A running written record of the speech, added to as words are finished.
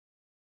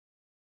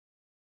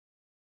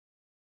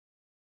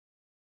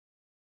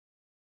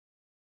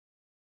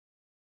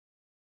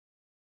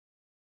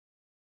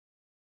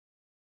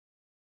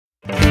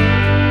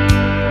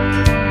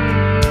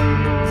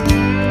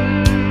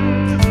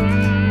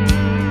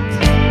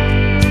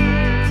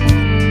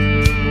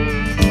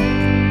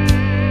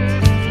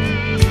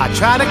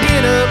Try to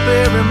get up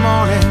every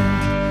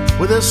morning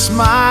with a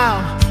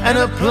smile and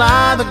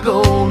apply the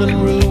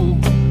golden rule.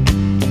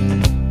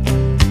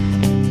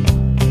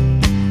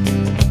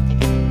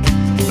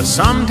 But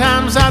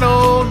sometimes that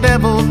old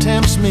devil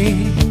tempts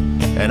me,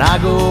 and I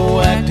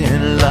go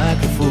acting like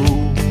a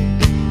fool.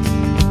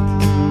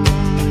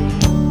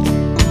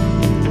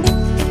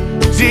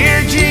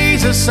 Dear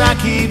Jesus, I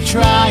keep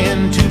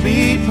trying to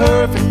be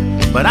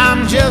perfect, but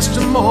I'm just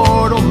a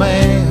mortal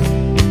man.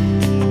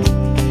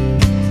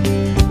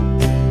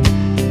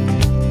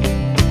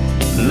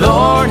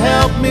 Lord,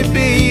 help me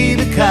be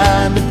the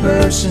kind of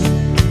person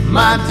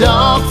my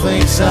dog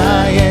thinks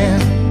I am.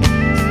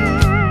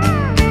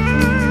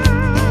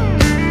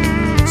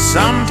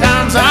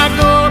 Sometimes I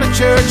go to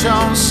church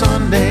on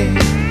Sunday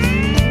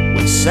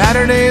with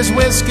Saturday's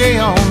whiskey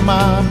on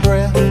my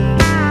breath,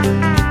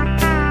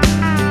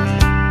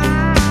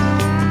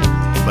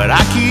 but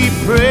I keep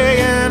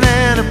praying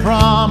and a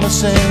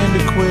promising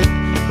to quit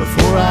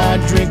before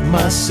I drink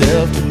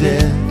myself to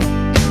death.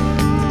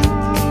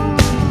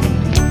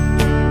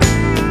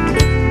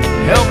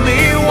 Help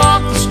me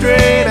walk the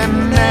straight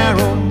and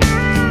narrow,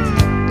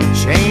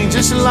 change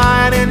this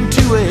light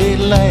into a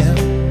lamp.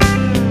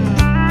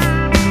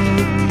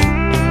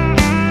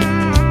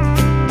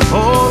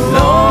 Oh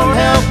Lord,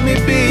 help me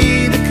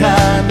be the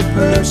kind of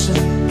person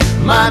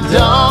my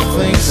dog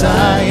thinks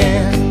I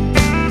am.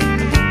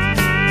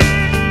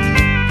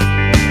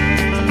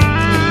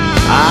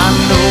 I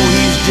know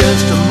he's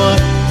just a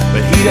mutt,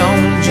 but he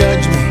don't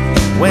judge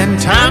me when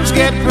times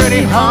get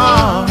pretty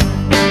hard.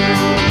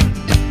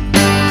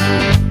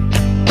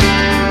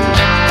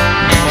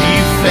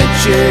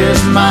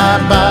 Fetches my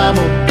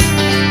Bible,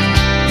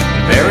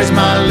 buries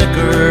my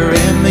liquor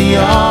in the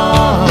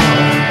yard.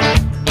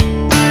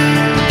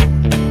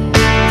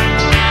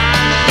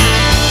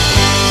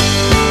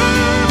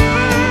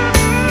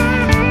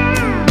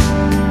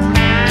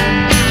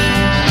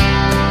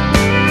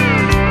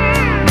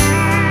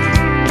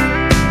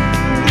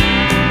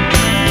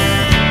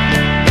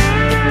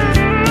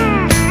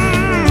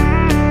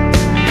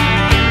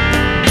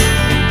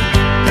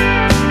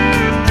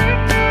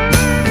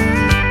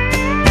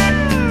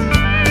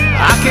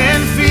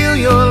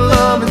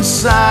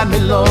 Inside me,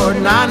 Lord,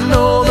 and I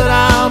know that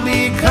I'll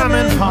be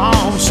coming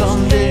home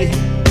someday.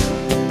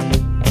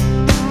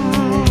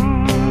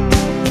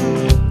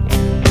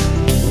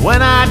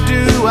 When I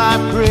do,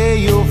 I pray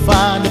you'll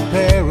find a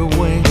pair of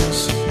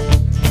wings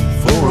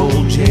for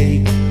old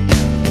Jake.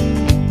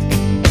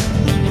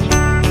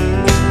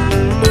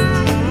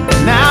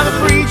 Now the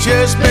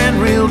preacher's been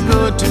real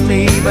good to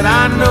me, but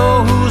I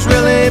know who's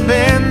really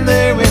been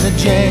there in a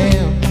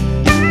jam.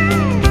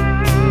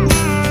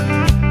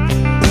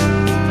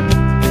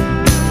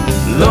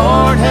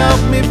 Lord,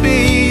 help me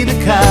be the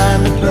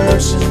kind of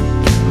person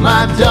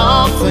my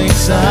dog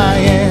thinks I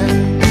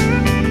am.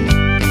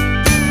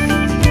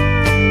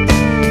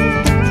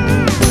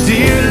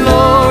 Dear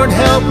Lord,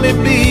 help me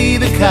be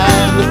the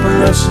kind of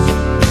person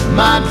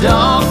my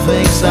dog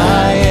thinks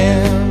I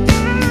am.